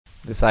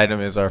This item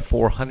is our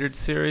 400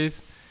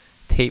 series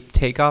tape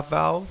takeoff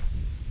valve.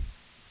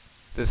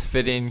 This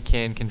fitting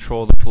can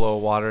control the flow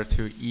of water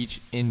to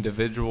each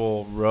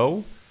individual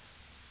row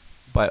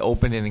by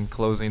opening and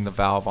closing the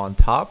valve on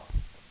top.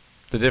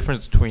 The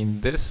difference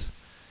between this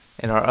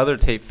and our other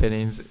tape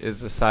fittings is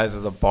the size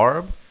of the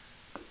barb.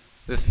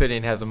 This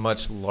fitting has a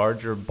much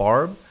larger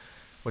barb,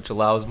 which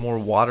allows more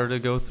water to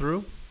go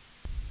through,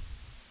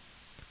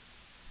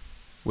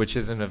 which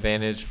is an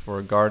advantage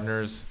for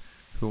gardeners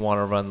who want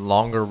to run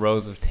longer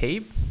rows of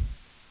tape.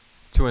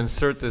 To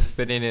insert this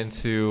fitting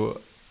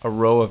into a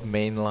row of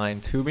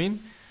mainline tubing,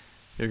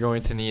 you're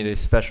going to need a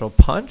special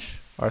punch.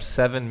 Our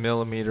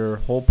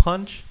 7mm hole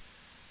punch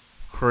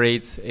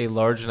creates a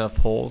large enough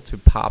hole to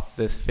pop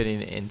this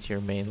fitting into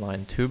your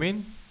mainline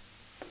tubing.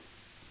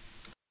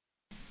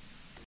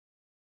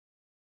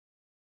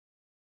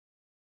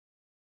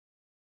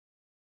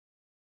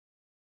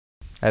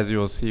 As you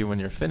will see when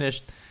you're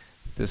finished,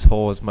 this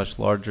hole is much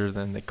larger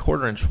than the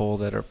 1/4-inch hole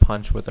that are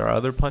punched with our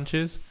other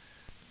punches,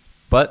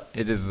 but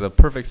it is the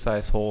perfect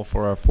size hole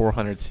for our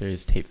 400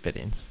 series tape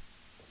fittings.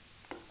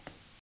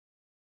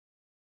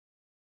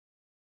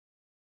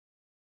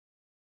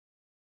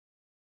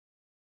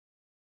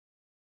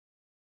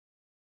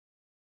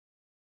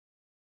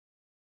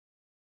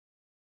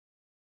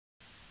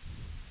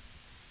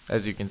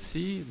 As you can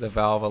see, the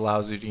valve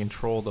allows you to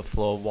control the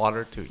flow of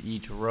water to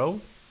each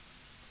row.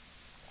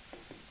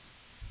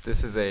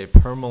 This is a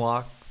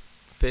permalock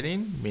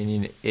fitting,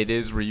 meaning it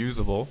is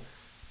reusable.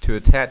 To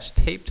attach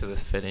tape to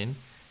this fitting,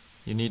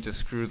 you need to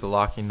screw the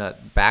locking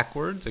nut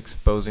backwards,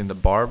 exposing the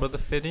barb of the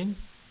fitting.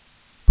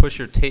 Push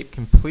your tape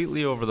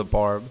completely over the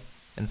barb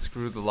and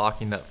screw the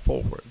locking nut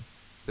forward.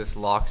 This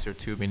locks your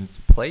tubing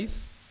into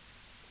place.